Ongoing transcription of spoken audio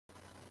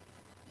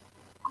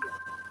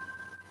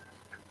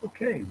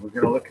Okay, we're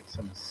going to look at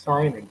some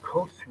sine and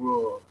cos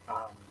rule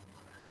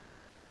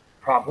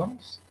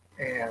problems.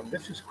 And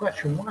this is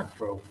question one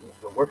for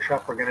the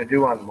workshop we're going to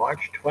do on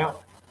March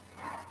 12th.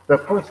 The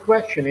first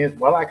question is,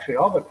 well, actually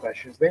all the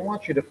questions, they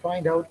want you to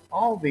find out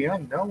all the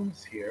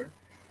unknowns here.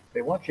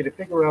 They want you to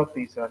figure out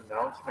these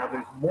unknowns. Now,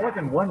 there's more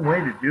than one way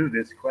to do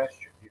this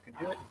question. You can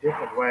do it in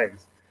different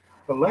ways.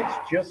 But let's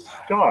just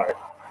start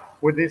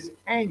with this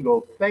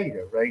angle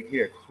theta right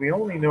here, because we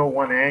only know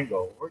one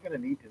angle. We're going to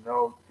need to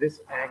know this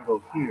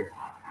angle here.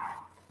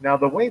 Now,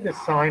 the way the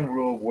sine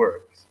rule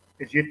works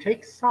is you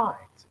take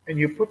sines and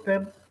you put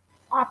them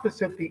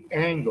opposite the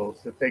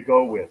angles that they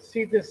go with.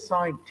 See this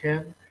sine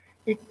 10?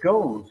 It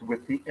goes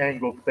with the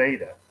angle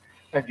theta.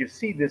 And you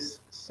see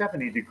this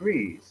 70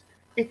 degrees?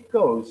 It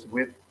goes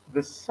with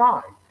the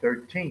sine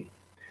 13.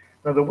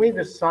 Now, the way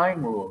the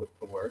sine rule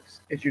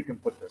works is you can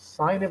put the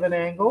sine of an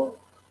angle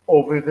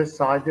over the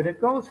side that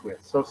it goes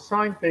with. So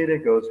sine theta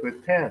goes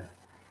with 10.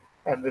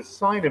 And the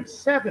sine of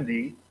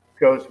 70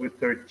 goes with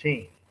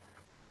 13.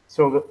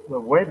 So the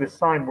way the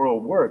sine rule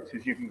works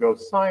is you can go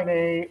sine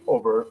A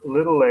over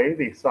little a,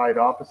 the side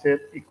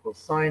opposite, equals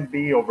sine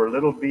B over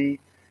little b.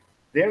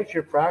 There's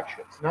your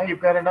fractions. Now you've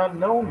got an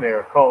unknown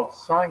there called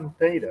sine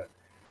theta.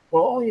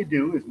 Well, all you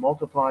do is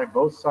multiply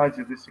both sides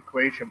of this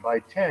equation by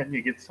 10.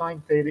 You get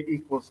sine theta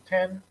equals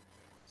 10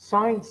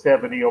 sine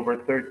 70 over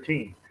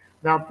 13.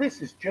 Now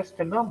this is just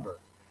a number.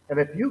 And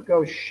if you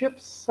go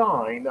shift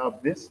sign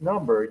of this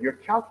number, your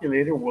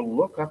calculator will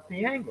look up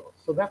the angle.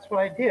 So that's what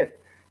I did.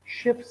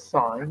 Shift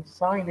sign,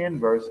 sine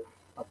inverse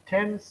of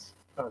 10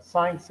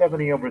 sine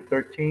 70 over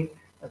 13,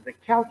 and the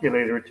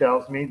calculator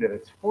tells me that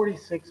it's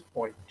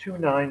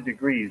 46.29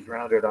 degrees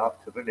rounded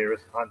off to the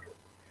nearest hundredth.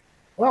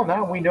 Well,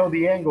 now we know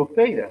the angle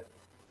theta,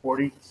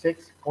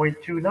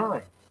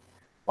 46.29.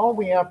 All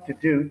we have to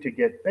do to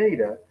get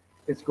theta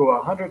is go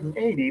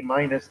 180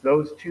 minus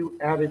those two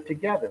added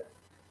together.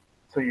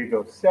 So you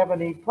go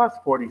 70 plus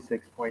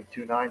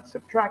 46.29,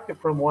 subtract it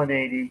from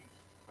 180,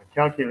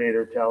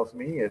 calculator tells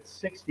me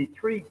it's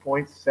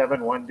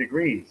 63.71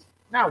 degrees.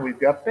 Now we've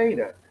got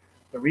theta.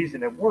 The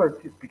reason it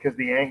worked is because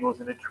the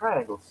angles in a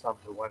triangle sum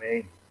to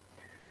 180.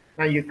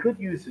 Now you could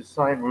use the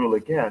sine rule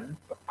again,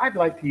 but I'd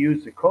like to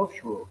use the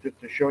cos rule just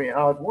to show you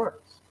how it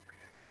works.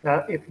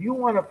 Now if you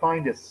want to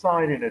find a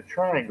sine in a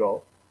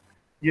triangle,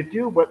 you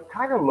do what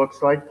kind of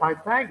looks like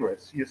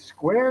Pythagoras. You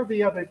square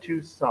the other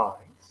two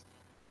sides,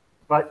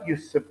 but you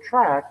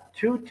subtract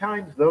 2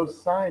 times those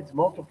sides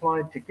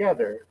multiplied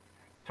together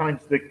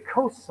times the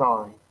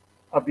cosine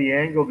of the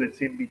angle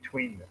that's in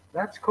between them.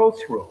 That's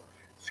cos rule.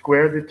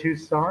 Square the two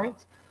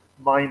sides,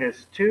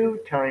 minus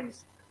 2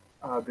 times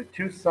the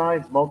two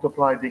sides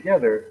multiplied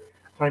together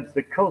times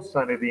the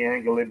cosine of the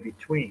angle in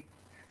between.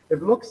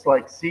 It looks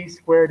like c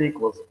squared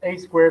equals a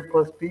squared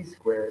plus b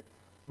squared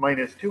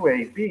minus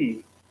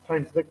 2ab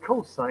times the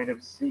cosine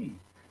of c,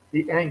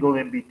 the angle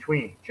in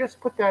between. Just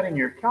put that in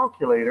your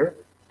calculator,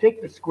 take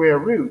the square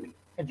root,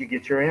 and you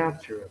get your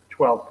answer of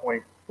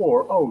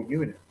 12.40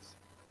 units.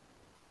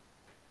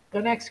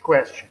 The next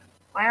question,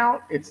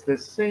 well, it's the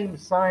same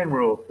sine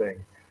rule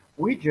thing.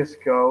 We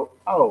just go,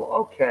 oh,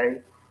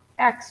 okay,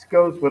 x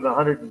goes with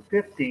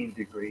 115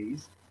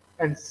 degrees,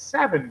 and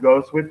 7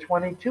 goes with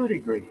 22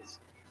 degrees.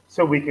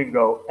 So we can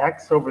go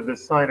x over the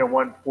sine of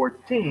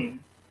 114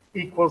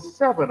 equals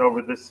 7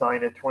 over the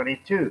sine of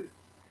 22.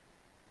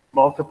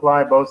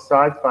 Multiply both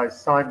sides by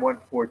sine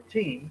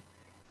 114,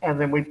 and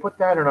then we put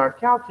that in our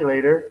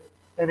calculator,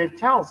 and it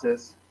tells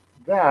us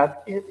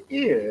that it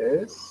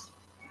is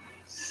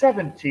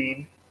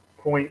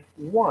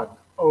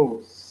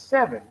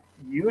 17.107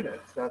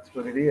 units. That's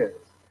what it is.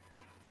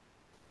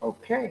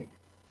 Okay,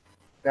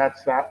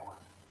 that's that one.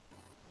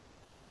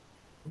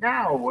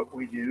 Now what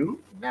we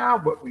do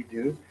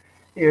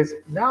is,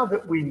 now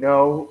that we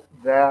know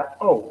that,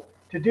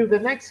 to do the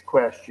next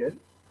question,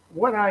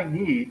 what I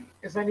need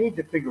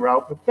to figure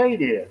out what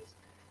theta is.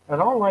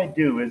 And all I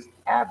do is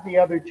add the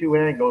other two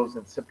angles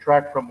and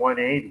subtract from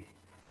 180.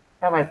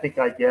 And I think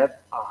I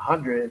get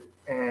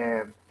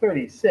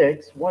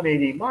 136,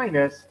 180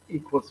 minus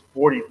equals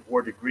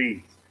 44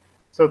 degrees.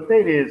 So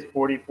theta is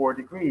 44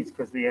 degrees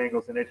because the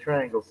angles in a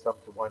triangle sum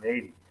to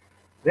 180.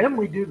 Then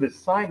we do the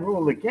sine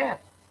rule again,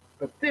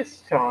 but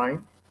this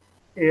time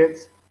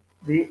it's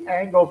the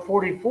angle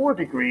 44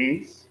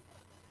 degrees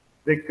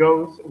that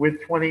goes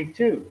with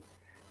 22.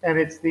 And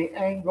it's the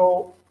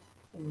angle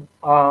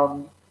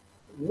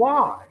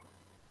y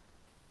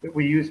that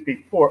we used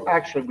before.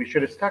 Actually, we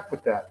should have stuck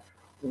with that.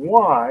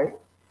 Y,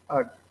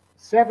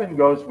 7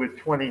 goes with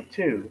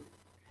 22,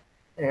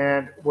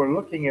 and we're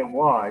looking at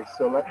y.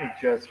 So let me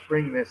just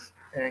bring this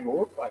angle.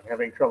 Oops, I'm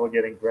having trouble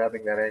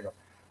grabbing that angle.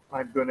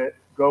 I'm going to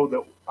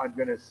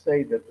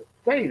say that the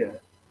theta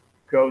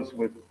goes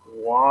with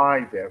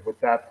y there, with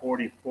that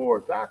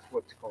 44. That's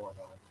what's going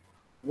on.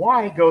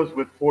 Y goes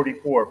with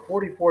 44.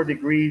 44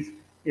 degrees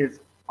is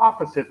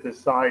opposite the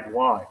side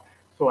y.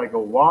 So I go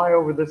y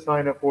over the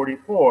sine of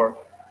 44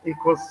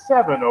 equals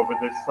 7 over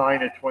the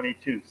sine of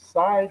 22.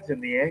 Sides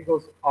and the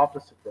angles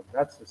opposite them.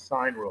 That's the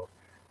sine rule.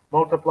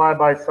 Multiply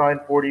by sine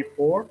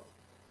 44.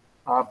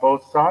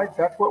 both sides,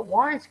 that's what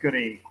y is going to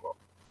equal.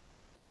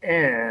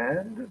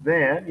 And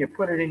then you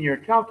put it in your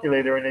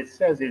calculator and it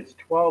says it's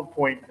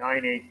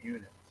 12.98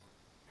 units.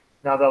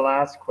 Now the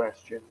last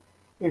question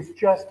is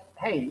just,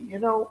 hey,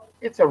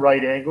 it's a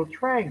right angle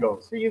triangle,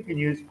 so you can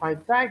use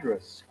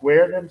Pythagoras.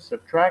 Square them,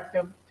 subtract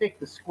them, take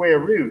the square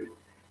root,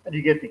 and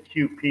you get the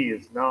QP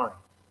is 9.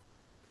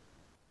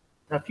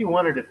 Now if you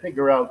wanted to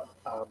figure out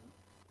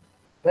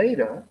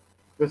theta,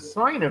 the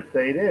sine of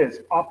theta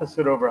is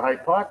opposite over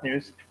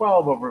hypotenuse,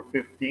 12 over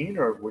 15,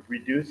 or would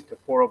reduce to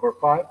 4 over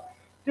 5.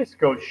 This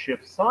goes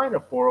shift sine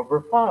of 4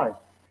 over 5.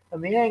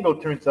 And the angle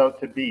turns out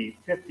to be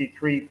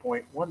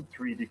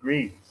 53.13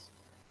 degrees.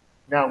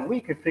 Now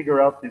we could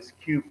figure out this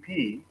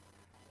QP.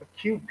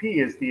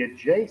 QP is the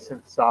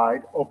adjacent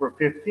side over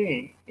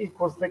 15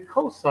 equals the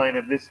cosine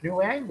of this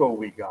new angle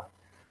we got.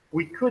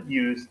 We could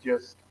use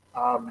just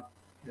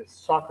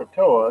this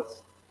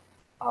Sokotoa's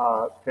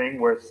thing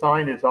where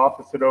sine is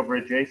opposite over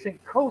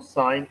adjacent.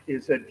 Cosine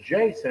is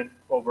adjacent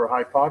over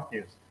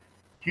hypotenuse.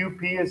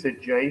 QP is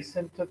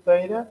adjacent to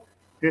theta.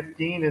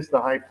 15 is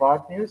the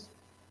hypotenuse.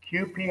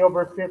 QP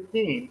over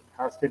 15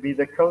 has to be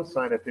the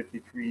cosine of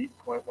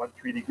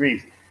 53.13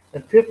 degrees.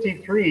 And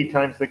 53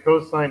 times the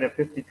cosine of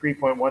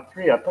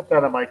 53.13, I put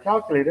that on my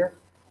calculator.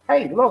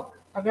 Hey, look,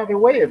 another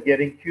way of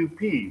getting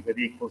QP that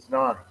equals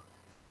 9.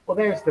 Well,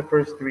 there's the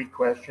first 3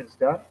 questions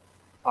done.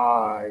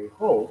 I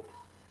hope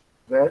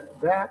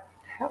that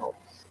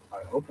helps.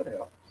 I hope it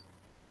helps.